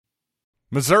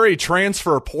Missouri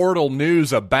transfer portal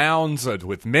news abounds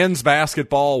with men's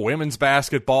basketball, women's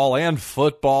basketball, and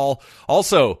football.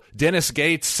 Also, Dennis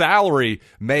Gates' salary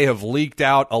may have leaked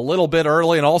out a little bit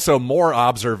early, and also more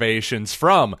observations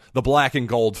from the black and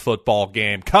gold football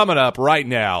game coming up right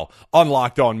now on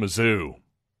Locked On Mizzou.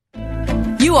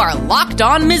 You are Locked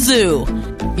On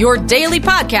Mizzou, your daily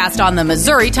podcast on the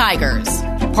Missouri Tigers,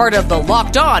 part of the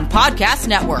Locked On Podcast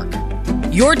Network.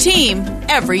 Your team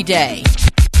every day.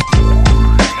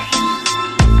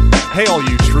 Hey, all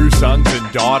you true sons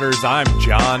and daughters, I'm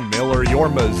John Miller, your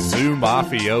Mizzou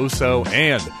mafioso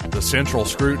and the central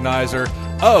scrutinizer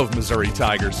of Missouri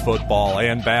Tigers football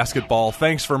and basketball.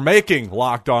 Thanks for making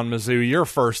Locked On Mizzou your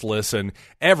first listen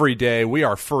every day. We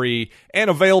are free and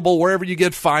available wherever you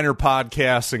get finer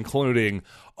podcasts, including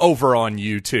over on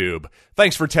YouTube.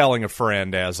 Thanks for telling a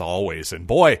friend, as always. And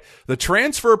boy, the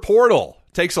transfer portal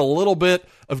takes a little bit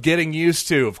of getting used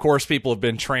to. Of course, people have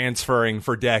been transferring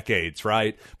for decades,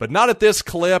 right? But not at this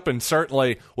clip, and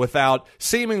certainly without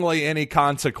seemingly any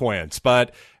consequence.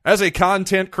 But as a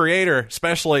content creator,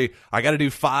 especially, I got to do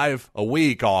 5 a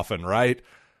week often, right?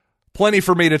 Plenty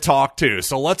for me to talk to.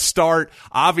 So let's start,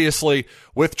 obviously,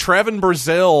 with Trevin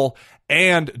Brazile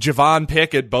and Javon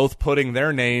Pickett both putting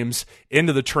their names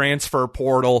into the transfer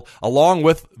portal. Along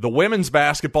with the women's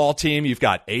basketball team, you've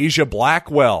got Asia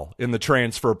Blackwell in the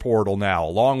transfer portal now,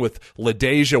 along with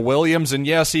LaDasia Williams, and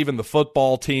yes, even the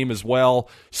football team as well.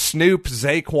 Snoop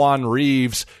Zaquan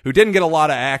Reeves, who didn't get a lot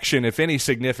of action, if any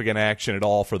significant action at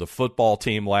all, for the football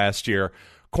team last year.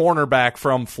 Cornerback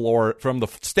from the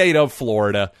state of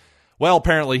Florida. Well,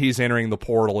 apparently he's entering the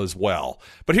portal as well.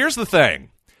 But here's the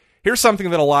thing. Here's something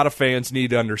that a lot of fans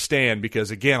need to understand, because,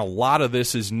 again, a lot of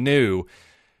this is new.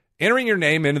 Entering your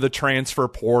name into the transfer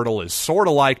portal is sort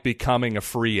of like becoming a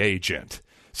free agent.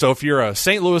 So if you're a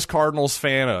St. Louis Cardinals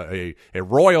fan, a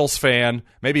Royals fan,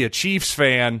 maybe a Chiefs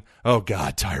fan, oh,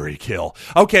 God, Tyreek Hill.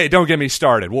 Okay, don't get me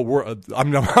started.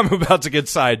 I'm about to get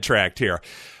sidetracked here.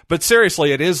 But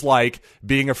seriously, it is like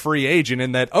being a free agent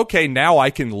in that, okay, now I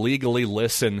can legally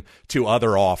listen to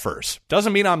other offers.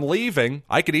 Doesn't mean I'm leaving.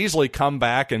 I could easily come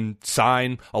back and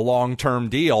sign a long-term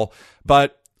deal.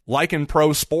 But like in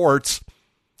pro sports,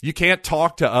 you can't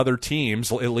talk to other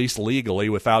teams, at least legally,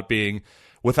 without being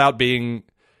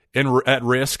at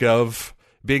risk of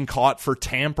being caught for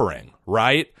tampering,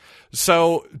 right?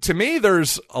 So to me,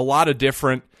 there's a lot of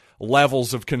different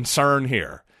levels of concern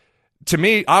here. To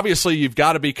me, obviously, you've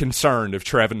got to be concerned if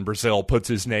Trevin Brazile puts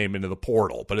his name into the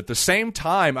portal. But at the same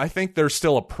time, I think there's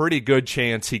still a pretty good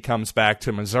chance he comes back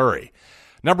to Missouri.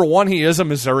 Number one, he is a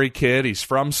Missouri kid. He's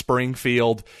from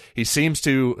Springfield. He seems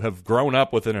to have grown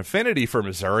up with an affinity for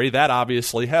Missouri. That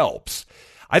obviously helps.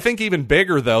 I think even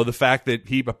bigger, though, the fact that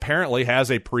he apparently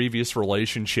has a previous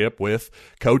relationship with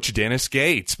Coach Dennis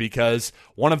Gates, because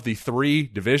one of the 3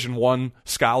 Division I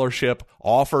scholarship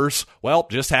offers, well,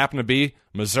 just happened to be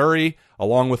Missouri,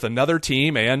 along with another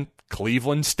team, and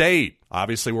Cleveland State,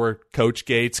 obviously where Coach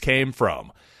Gates came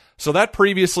from. So that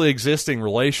previously existing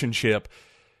relationship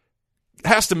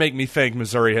has to make me think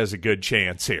Missouri has a good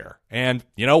chance here. And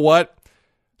you know what?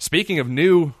 Speaking of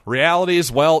new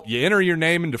realities, well, you enter your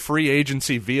name into free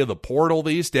agency via the portal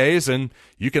these days, and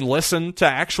you can listen to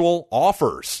actual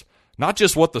offers. Not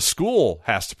just what the school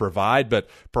has to provide, but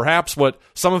perhaps what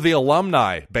some of the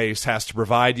alumni base has to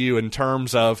provide you in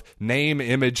terms of name,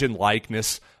 image, and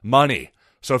likeness money.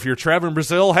 So if you're Trevin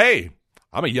Brazile, hey,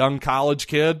 I'm a young college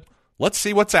kid. Let's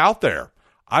see what's out there.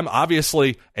 I'm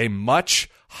obviously much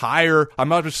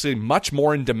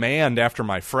more in demand after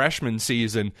my freshman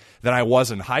season than I was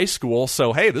in high school.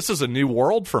 So, hey, this is a new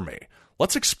world for me.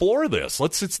 Let's explore this.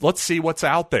 Let's see what's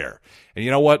out there. And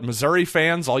you know what, Missouri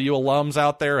fans, all you alums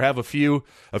out there, have a few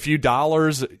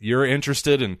dollars. You're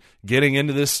interested in getting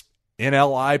into this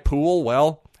NLI pool.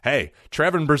 Well, hey,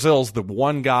 Trevin Brazile's the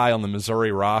one guy on the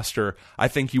Missouri roster I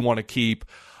think you want to keep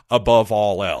above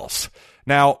all else.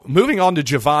 Now, moving on to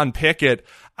Javon Pickett,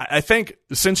 I think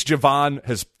since Javon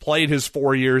has played his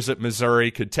 4 years at Missouri,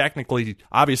 could technically,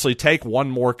 obviously, take one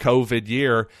more COVID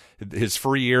year, his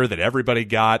free year that everybody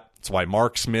got. That's why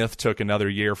Mark Smith took another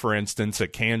year, for instance,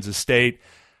 at Kansas State.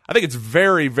 I think it's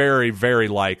very, very, very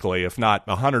likely, if not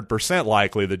 100%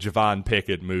 likely, that Javon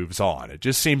Pickett moves on. It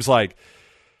just seems like,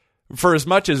 for as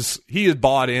much as he had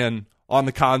bought in on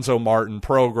the Cuonzo Martin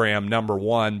program, number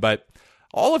one, but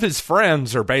all of his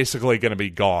friends are basically going to be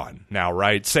gone now,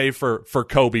 right? Save for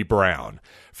Kobe Brown.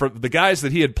 For the guys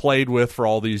that he had played with for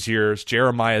all these years,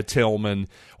 Jeremiah Tillman,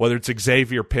 whether it's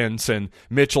Xavier Pinson,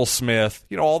 Mitchell Smith,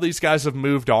 all these guys have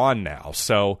moved on now.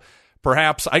 So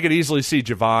perhaps I could easily see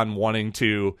Javon wanting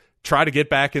to try to get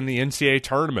back in the NCAA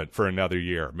tournament for another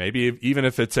year. Maybe even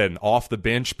if it's an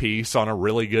off-the-bench piece on a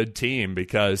really good team,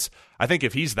 because I think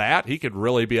if he's that, he could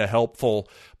really be a helpful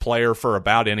player for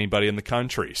about anybody in the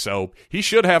country. So he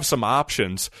should have some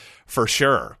options for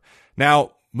sure.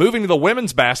 Now, moving to the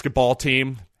women's basketball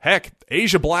team, heck,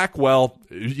 Asia Blackwell,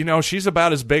 she's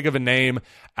about as big of a name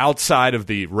outside of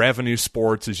the revenue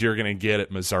sports as you're going to get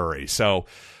at Missouri. So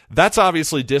that's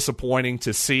obviously disappointing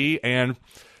to see. And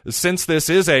since this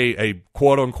is a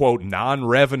quote-unquote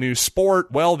non-revenue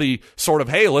sport, well, the sort of,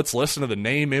 hey, let's listen to the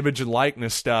name, image, and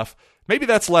likeness stuff, maybe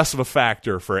that's less of a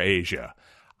factor for Asia.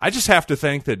 I just have to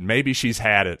think that maybe she's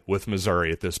had it with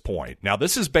Missouri at this point. Now,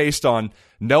 this is based on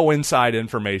no inside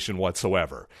information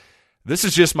whatsoever. This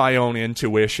is just my own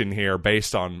intuition here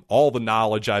based on all the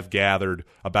knowledge I've gathered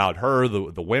about her,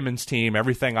 the women's team,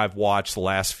 everything I've watched the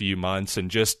last few months, and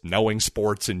just knowing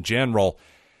sports in general.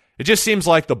 It just seems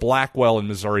like the Blackwell and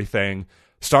Missouri thing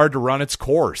started to run its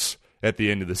course at the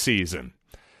end of the season.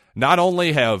 Not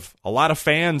only have a lot of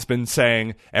fans been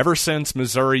saying ever since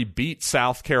Missouri beat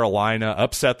South Carolina,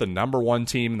 upset the number one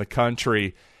team in the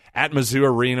country at Mizzou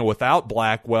Arena without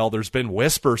Blackwell, there's been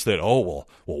whispers that, well,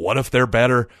 what if they're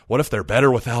better? What if they're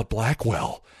better without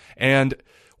Blackwell? And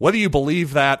whether you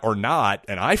believe that or not,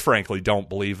 and I frankly don't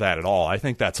believe that at all, I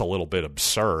think that's a little bit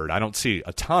absurd. I don't see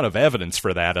a ton of evidence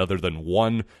for that other than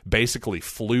one basically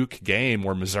fluke game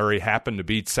where Missouri happened to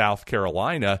beat South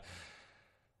Carolina.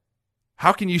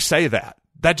 How can you say that?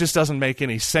 That just doesn't make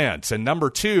any sense. And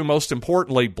number two, most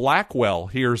importantly, Blackwell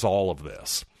hears all of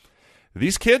this.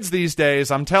 These kids these days,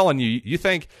 I'm telling you, you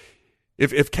think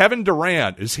if Kevin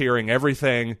Durant is hearing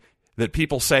everything that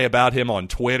people say about him on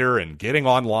Twitter and getting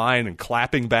online and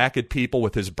clapping back at people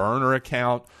with his burner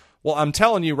account, well, I'm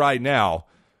telling you right now,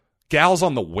 gals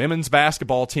on the women's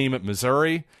basketball team at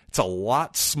Missouri, it's a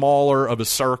lot smaller of a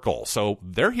circle. So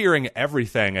they're hearing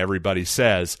everything everybody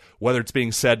says, whether it's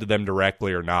being said to them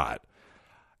directly or not.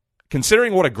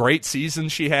 Considering what a great season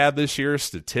she had this year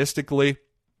statistically,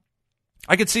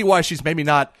 I could see why she's maybe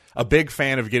not a big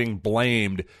fan of getting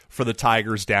blamed for the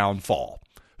Tigers' downfall.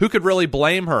 Who could really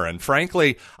blame her? And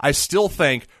frankly, I still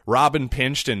think Robin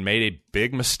Pingeton made a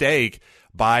big mistake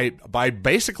by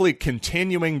basically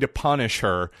continuing to punish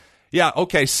her. Yeah,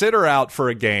 okay, sit her out for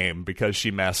a game because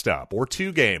she messed up, or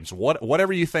 2 games,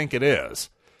 whatever you think it is.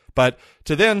 But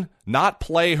to then not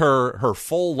play her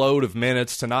full load of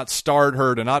minutes, to not start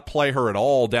her, to not play her at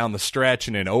all down the stretch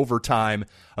and in overtime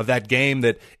of that game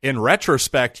that, in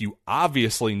retrospect, you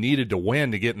obviously needed to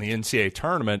win to get in the NCAA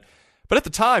tournament. But at the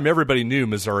time, everybody knew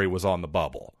Missouri was on the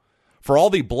bubble. For all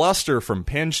the bluster from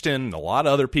Pingeton and a lot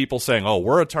of other people saying,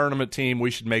 we're a tournament team,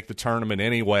 we should make the tournament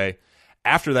anyway,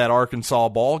 after that Arkansas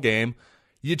ball game,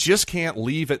 you just can't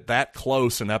leave it that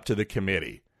close and up to the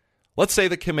committee. Let's say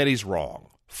the committee's wrong.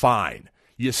 Fine.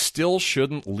 You still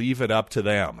shouldn't leave it up to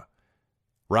them.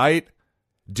 Right?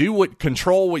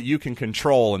 Control what you can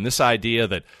control, and this idea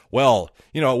that, it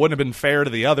wouldn't have been fair to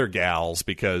the other gals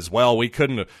because,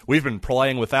 we've been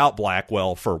playing without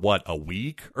Blackwell for, a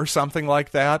week or something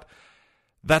like that?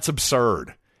 That's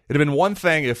absurd. It'd have been one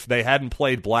thing if they hadn't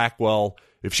played Blackwell,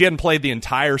 if she hadn't played the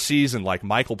entire season like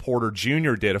Michael Porter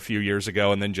Jr. did a few years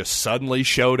ago and then just suddenly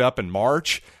showed up in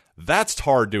March. That's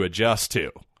hard to adjust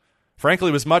to. Frankly,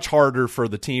 it was much harder for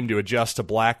the team to adjust to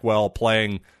Blackwell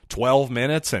playing 12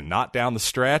 minutes and not down the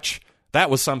stretch. That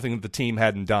was something that the team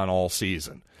hadn't done all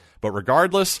season. But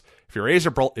regardless, if you're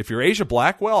Asia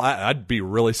Blackwell, I'd be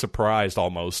really surprised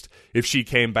almost if she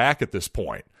came back at this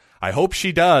point. I hope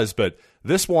she does, but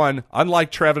this one,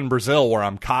 unlike Trevin Brazile, where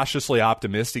I'm cautiously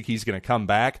optimistic he's going to come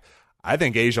back, I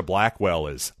think Asia Blackwell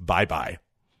is bye-bye.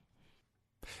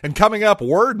 And coming up,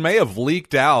 word may have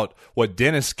leaked out what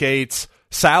Dennis Gates'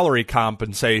 salary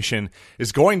compensation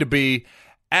is going to be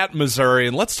at Missouri,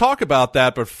 and let's talk about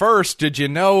that. But first, did you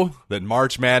know that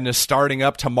March Madness starting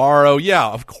up tomorrow? Yeah,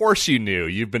 of course you knew.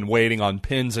 You've been waiting on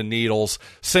pins and needles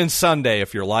since Sunday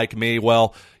if you're like me.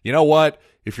 Well, you know what?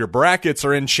 If your brackets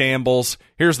are in shambles,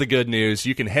 here's the good news.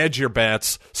 You can hedge your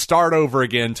bets, start over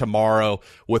again tomorrow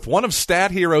with one of Stat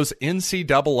Hero's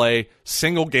NCAA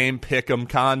single-game pick'em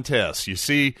contests. You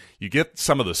see, you get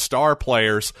some of the star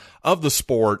players of the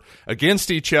sport against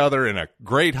each other in a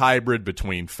great hybrid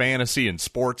between fantasy and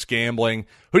sports gambling.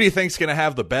 Who do you think's going to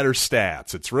have the better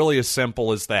stats? It's really as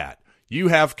simple as that. You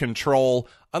have control.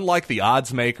 Unlike the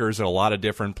odds makers at a lot of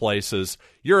different places,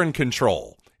 you're in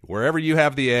control. Wherever you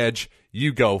have the edge,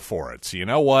 you go for it. So you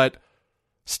know what?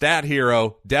 Stat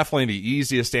Hero, definitely the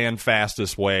easiest and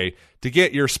fastest way to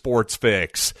get your sports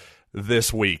fix.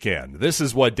 this weekend. This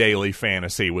is what daily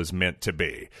fantasy was meant to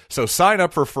be. So sign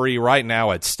up for free right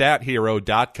now at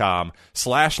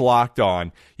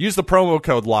stathero.com/lockedon. Use the promo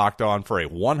code LOCKEDON for a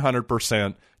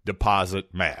 100%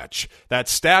 deposit match.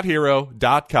 That's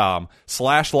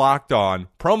stathero.com/lockedon,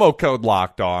 promo code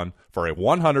LOCKEDON for a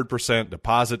 100%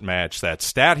 deposit match.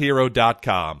 That's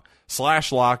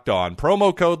stathero.com/lockedon,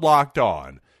 promo code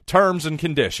LOCKEDON. Terms and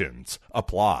conditions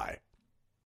apply.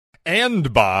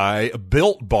 And by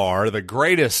Built Bar, the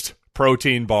greatest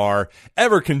protein bar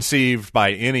ever conceived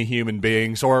by any human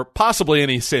beings or possibly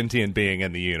any sentient being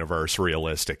in the universe,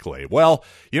 realistically. Well,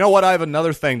 you know what? I have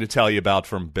another thing to tell you about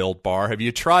from Built Bar. Have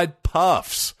you tried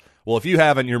Puffs? Well, if you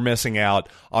haven't, you're missing out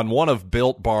on one of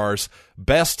Built Bar's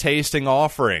best tasting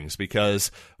offerings, because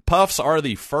Puffs are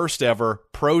the first ever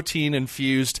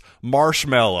protein-infused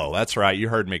marshmallow. That's right, you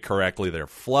heard me correctly. They're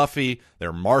fluffy,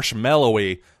 they're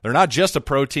marshmallowy. They're not just a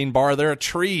protein bar, they're a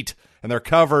treat. And they're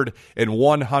covered in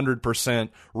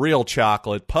 100% real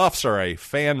chocolate. Puffs are a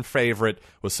fan favorite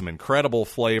with some incredible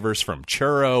flavors from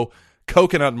churro,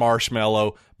 coconut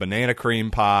marshmallow, banana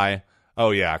cream pie. Oh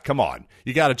yeah, come on.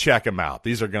 You got to check them out.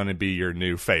 These are going to be your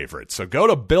new favorites. So go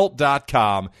to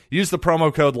Built.com, use the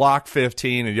promo code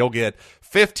LOCK15, and you'll get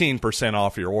 15%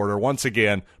 off your order. Once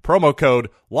again, promo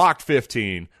code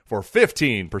LOCK15 for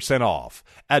 15% off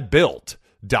at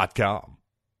Built.com.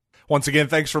 Once again,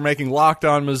 thanks for making Locked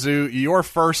On Mizzou your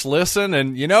first listen.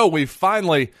 And, you know, we've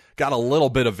finally got a little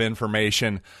bit of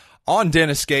information on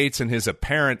Dennis Gates and his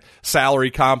apparent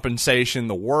salary compensation.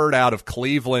 The word out of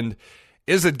Cleveland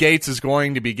is that Gates is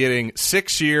going to be getting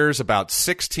 6 years, about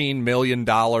 $16 million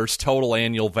total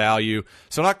annual value.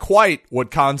 So not quite what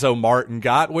Konzo Martin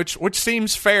got, which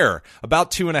seems fair.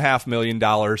 About $2.5 million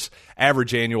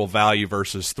average annual value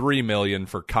versus $3 million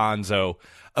for Konzo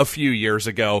a few years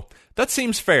ago. That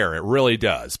seems fair. It really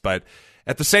does. But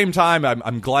at the same time,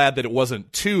 I'm glad that it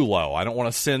wasn't too low. I don't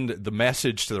want to send the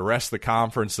message to the rest of the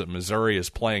conference that Missouri is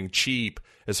playing cheap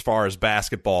as far as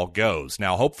basketball goes.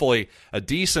 Now, hopefully, a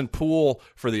decent pool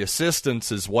for the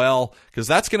assistants as well, because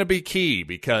that's going to be key.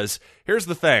 Because here's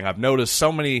the thing. I've noticed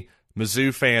so many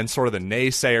Mizzou fans, sort of the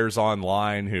naysayers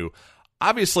online, who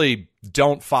obviously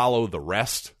don't follow the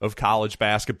rest of college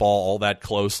basketball all that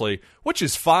closely, which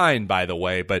is fine, by the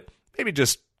way, but maybe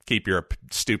just keep your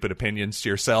stupid opinions to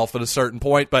yourself at a certain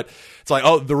point. But it's like,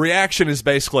 oh, the reaction is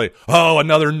basically, oh,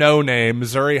 another no-name.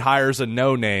 Missouri hires a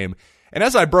no-name. And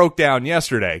as I broke down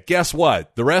yesterday, guess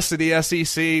what? The rest of the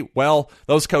SEC, well,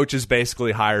 those coaches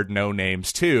basically hired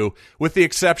no-names too, with the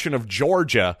exception of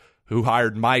Georgia, who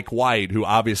hired Mike White, who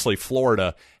obviously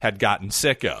Florida had gotten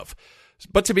sick of.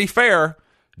 But to be fair,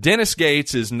 Dennis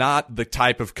Gates is not the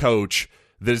type of coach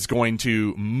that is going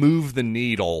to move the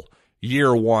needle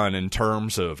year one in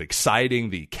terms of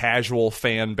exciting the casual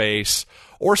fan base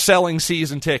or selling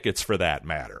season tickets for that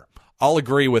matter. I'll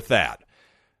agree with that.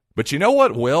 But you know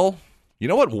what will? You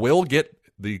know what will get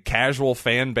the casual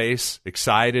fan base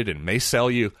excited and may sell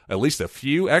you at least a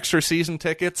few extra season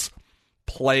tickets?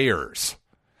 Players.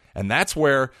 And that's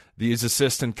where these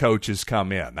assistant coaches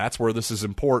come in. That's where this is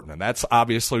important. And that's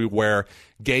obviously where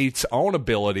Gates' own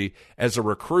ability as a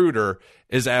recruiter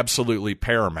is absolutely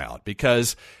paramount.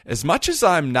 Because as much as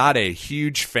I'm not a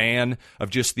huge fan of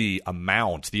just the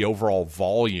amount, the overall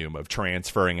volume of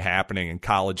transferring happening in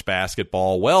college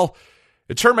basketball, well,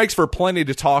 it sure makes for plenty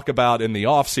to talk about in the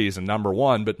offseason, number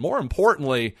one. But more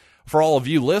importantly, for all of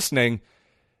you listening,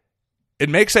 it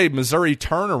makes a Missouri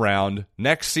turnaround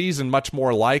next season much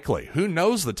more likely. Who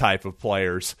knows the type of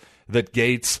players that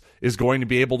Gates is going to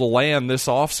be able to land this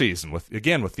offseason?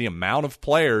 With the amount of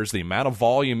players, the amount of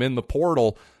volume in the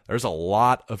portal, there's a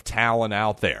lot of talent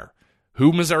out there.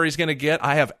 Who Missouri's going to get,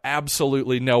 I have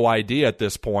absolutely no idea at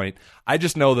this point. I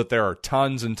just know that there are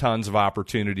tons and tons of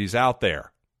opportunities out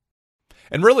there.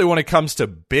 And really, when it comes to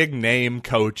big-name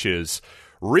coaches,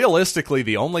 realistically,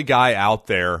 the only guy out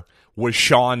there was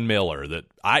Sean Miller. That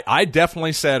I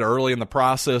definitely said early in the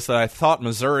process that I thought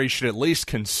Missouri should at least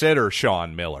consider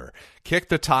Sean Miller, kick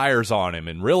the tires on him.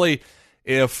 And really,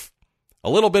 if a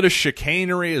little bit of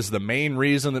chicanery is the main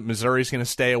reason that Missouri's going to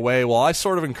stay away, well, I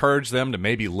sort of encourage them to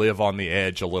maybe live on the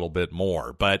edge a little bit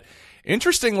more. But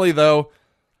interestingly, though,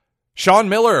 Sean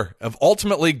Miller of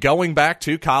ultimately going back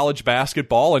to college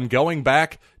basketball and going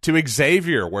back to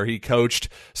Xavier, where he coached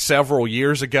several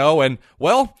years ago. And,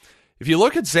 well, if you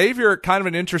look at Xavier, kind of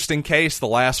an interesting case the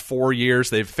last 4 years.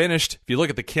 They've finished, if you look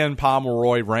at the Ken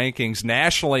Pomeroy rankings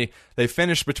nationally, they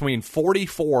finished between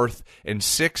 44th and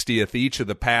 60th each of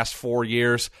the past 4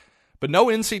 years, but no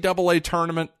NCAA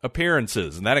tournament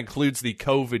appearances, and that includes the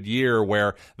COVID year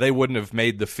where they wouldn't have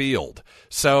made the field.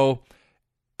 So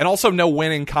And also no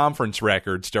winning conference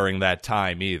records during that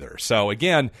time either. So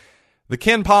again, the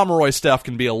Ken Pomeroy stuff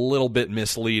can be a little bit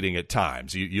misleading at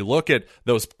times. You look at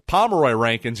those Pomeroy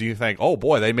rankings and you think, oh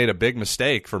boy, they made a big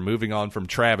mistake for moving on from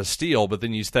Travis Steele. But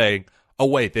then you say, oh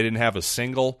wait, they didn't have a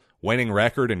single winning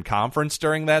record in conference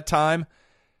during that time?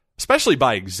 Especially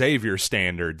by Xavier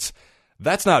standards,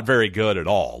 that's not very good at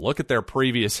all. Look at their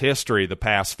previous history the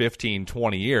past 15,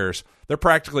 20 years. They're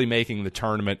practically making the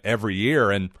tournament every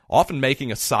year and often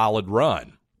making a solid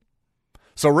run.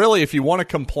 So really, if you want to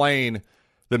complain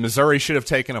that Missouri should have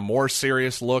taken a more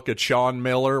serious look at Sean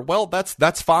Miller, well,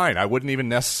 that's fine. I wouldn't even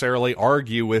necessarily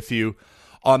argue with you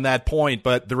on that point.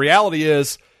 But the reality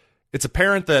is, it's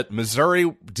apparent that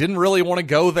Missouri didn't really want to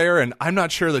go there, and I'm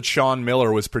not sure that Sean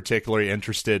Miller was particularly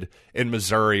interested in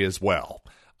Missouri as well.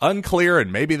 Unclear,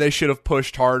 and maybe they should have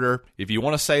pushed harder. If you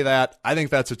want to say that, I think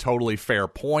that's a totally fair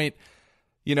point.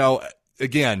 You know,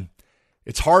 again,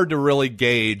 it's hard to really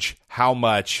gauge how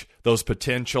much those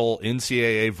potential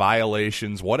NCAA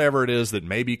violations, whatever it is that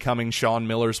may be coming Sean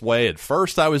Miller's way. At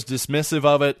first, I was dismissive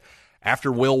of it.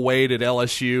 After Will Wade at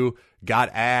LSU got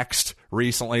axed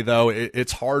recently, though,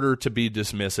 it's harder to be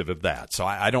dismissive of that. So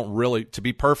I don't really, to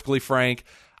be perfectly frank,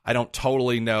 I don't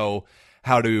totally know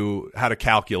how to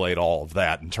calculate all of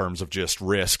that in terms of just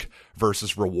risk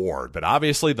versus reward. But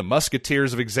obviously the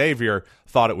Musketeers of Xavier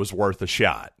thought it was worth a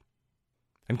shot.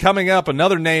 And coming up,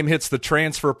 another name hits the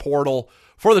transfer portal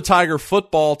for the Tiger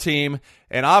football team,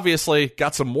 and obviously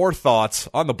got some more thoughts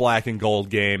on the black and gold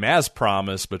game as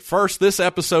promised. But first, this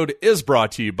episode is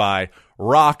brought to you by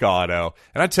Rock Auto.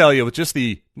 And I tell you, with just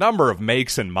the number of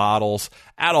makes and models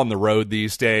out on the road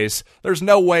these days, there's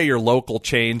no way your local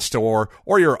chain store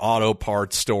or your auto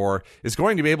parts store is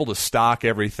going to be able to stock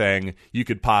everything you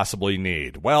could possibly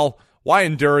need. Well, why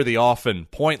endure the often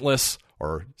pointless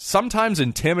or sometimes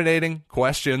intimidating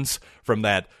questions from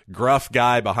that gruff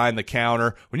guy behind the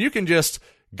counter when you can just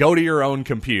go to your own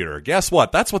computer? Guess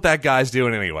what? That's what that guy's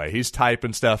doing anyway. He's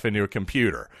typing stuff into a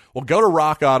computer. Well, go to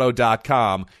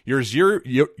rockauto.com. Use your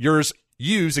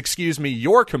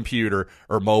computer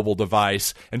or mobile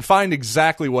device and find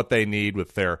exactly what they need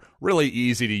with their really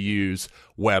easy to use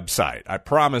website. I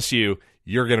promise you,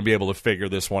 you're going to be able to figure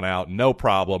this one out. No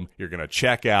problem. You're going to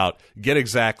check out, get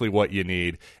exactly what you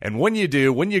need. And when you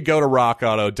do, when you go to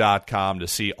rockauto.com to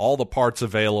see all the parts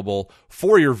available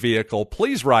for your vehicle,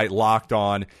 please write Locked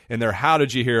On in their How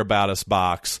Did You Hear About Us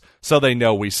box so they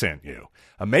know we sent you.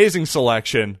 Amazing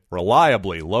selection,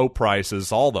 reliably low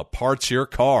prices, all the parts your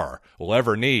car will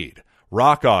ever need.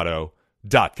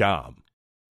 rockauto.com.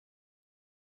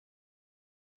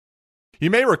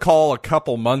 You may recall a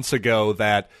couple months ago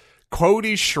that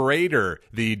Cody Schrader,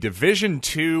 the Division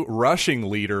II rushing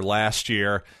leader last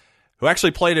year, who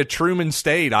actually played at Truman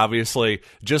State, obviously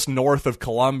just north of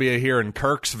Columbia here in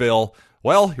Kirksville,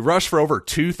 well, he rushed for over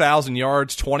 2,000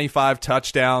 yards, 25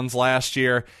 touchdowns last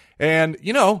year. And,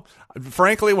 you know,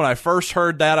 frankly, when I first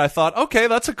heard that, I thought, okay,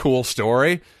 that's a cool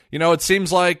story. You know, it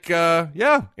seems like,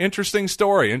 interesting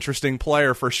story, interesting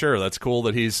player for sure. That's cool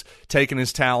that he's taken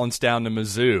his talents down to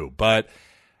Mizzou. But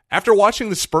after watching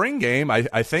the spring game,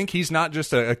 I think he's not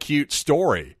just a cute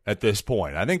story at this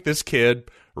point. I think this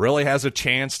kid really has a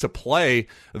chance to play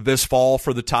this fall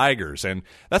for the Tigers. And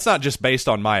that's not just based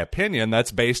on my opinion.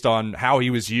 That's based on how he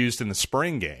was used in the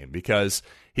spring game, because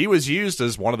he was used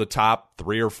as one of the top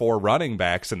 3 or 4 running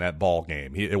backs in that ball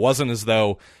game. It wasn't as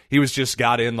though he was just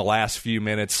got in the last few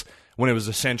minutes when it was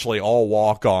essentially all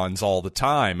walk-ons all the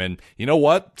time. And you know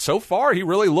what? So far, he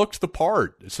really looked the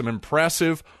part. Some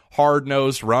impressive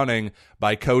hard-nosed running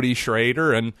by Cody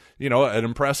Schrader, and, you know, an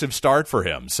impressive start for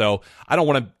him. So I don't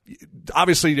want to,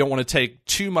 obviously you don't want to take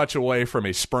too much away from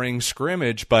a spring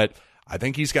scrimmage, but I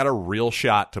think he's got a real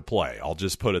shot to play. I'll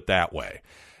just put it that way.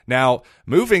 Now,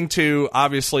 moving to,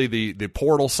 obviously, the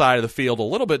portal side of the field, a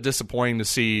little bit disappointing to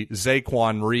see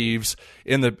Zaquan Reeves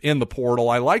in the portal.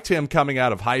 I liked him coming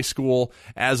out of high school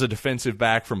as a defensive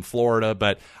back from Florida,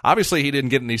 but obviously he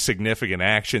didn't get any significant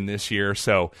action this year,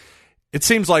 so it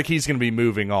seems like he's going to be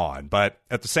moving on. But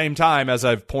at the same time, as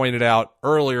I've pointed out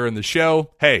earlier in the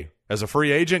show, hey, as a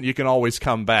free agent, you can always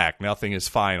come back. Nothing is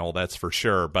final, that's for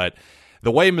sure. But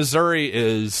the way Missouri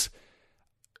is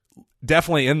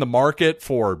definitely in the market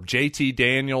for JT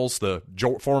Daniels, the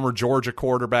former Georgia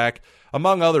quarterback,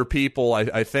 among other people,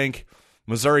 I think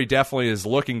Missouri definitely is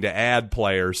looking to add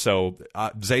players. So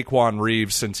Zaquan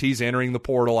Reeves, since he's entering the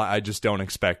portal, I just don't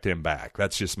expect him back.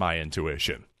 That's just my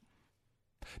intuition.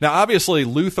 Now, obviously,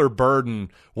 Luther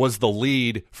Burden was the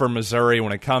lead for Missouri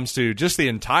when it comes to just the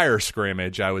entire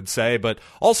scrimmage, I would say, but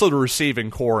also the receiving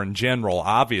core in general,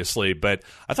 obviously. But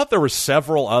I thought there were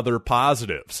several other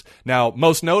positives. Now,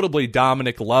 most notably,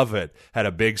 Dominic Lovett had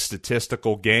a big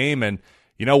statistical game, and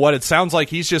you know what? It sounds like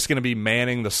he's just going to be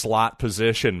manning the slot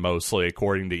position mostly,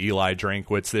 according to Eli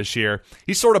Drinkwitz this year.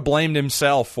 He sort of blamed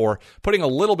himself for putting a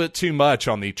little bit too much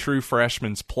on the true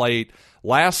freshman's plate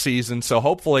last season. So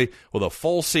hopefully with a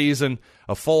full season,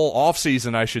 a full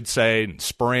offseason, I should say, and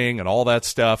spring and all that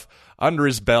stuff under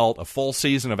his belt, a full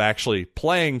season of actually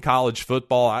playing college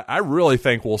football, I really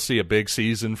think we'll see a big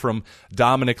season from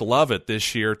Dominic Lovett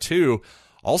this year too.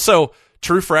 Also,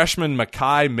 true freshman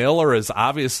Mekhi Miller has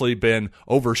obviously been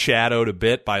overshadowed a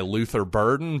bit by Luther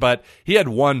Burden, but he had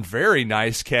one very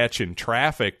nice catch in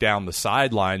traffic down the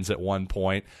sidelines at one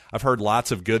point. I've heard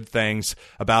lots of good things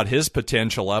about his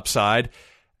potential upside.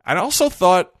 I also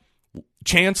thought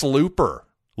Chance Looper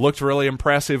looked really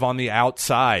impressive on the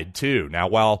outside, too. Now,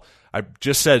 while I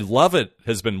just said Lovett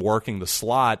has been working the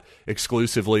slot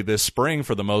exclusively this spring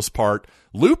for the most part,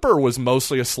 Looper was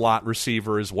mostly a slot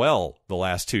receiver as well the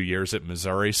last 2 years at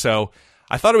Missouri. So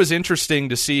I thought it was interesting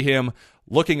to see him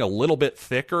looking a little bit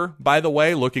thicker, by the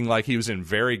way, looking like he was in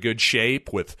very good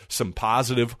shape with some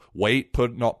positive weight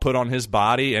put on his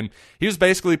body. And he was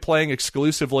basically playing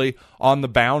exclusively on the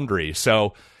boundary.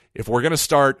 So if we're going to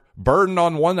start Burden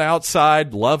on one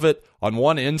outside, Lovett on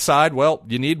one inside, well,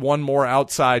 you need one more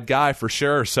outside guy for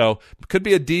sure. So it could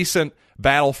be a decent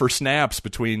battle for snaps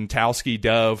between Towski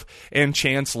Dove and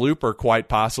Chance Looper, quite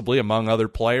possibly, among other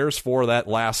players, for that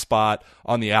last spot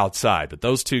on the outside. But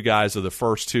those two guys are the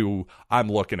first two I'm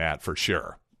looking at for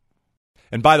sure.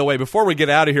 And by the way, before we get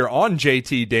out of here on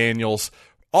JT Daniels,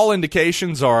 all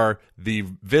indications are the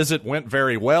visit went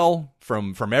very well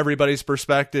from everybody's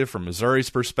perspective, from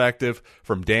Missouri's perspective,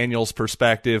 from Daniels'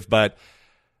 perspective, but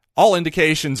all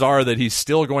indications are that he's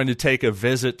still going to take a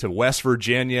visit to West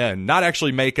Virginia and not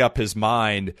actually make up his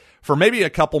mind for maybe a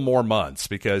couple more months,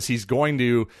 because he's going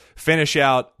to finish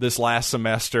out this last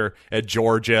semester at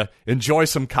Georgia, enjoy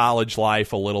some college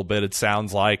life a little bit, it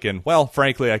sounds like, and, well,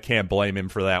 frankly, I can't blame him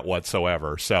for that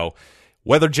whatsoever. So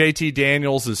whether JT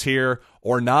Daniels is here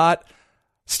or not,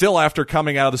 still, after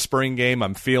coming out of the spring game,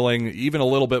 I'm feeling even a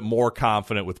little bit more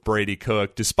confident with Brady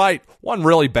Cook, despite one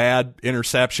really bad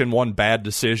interception, one bad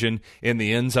decision in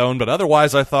the end zone. But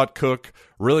otherwise, I thought Cook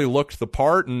really looked the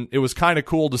part, and it was kind of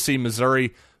cool to see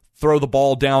Missouri throw the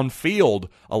ball downfield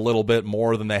a little bit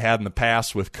more than they had in the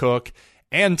past with Cook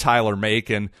and Tyler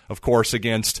Macon, of course,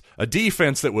 against a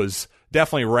defense that was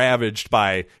definitely ravaged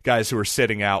by guys who were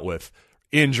sitting out with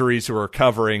injuries, who are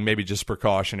covering maybe just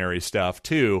precautionary stuff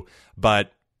too.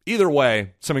 But either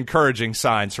way, some encouraging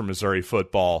signs from Missouri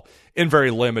football in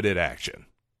very limited action.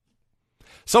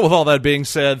 So with all that being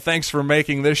said, thanks for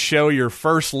making this show your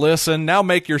first listen. Now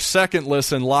make your second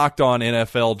listen Locked On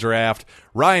NFL Draft.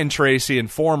 Ryan Tracy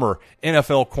and former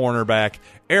NFL cornerback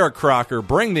Eric Crocker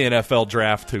bring the NFL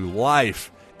Draft to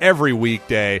life every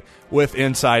weekday with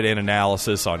insight and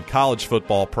analysis on college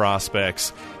football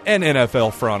prospects and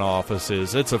NFL front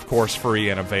offices. It's, of course, free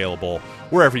and available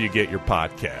wherever you get your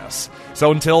podcasts.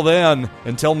 So until then,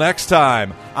 until next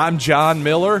time, I'm John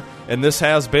Miller, and this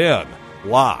has been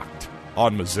Locked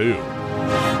on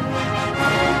Mizzou.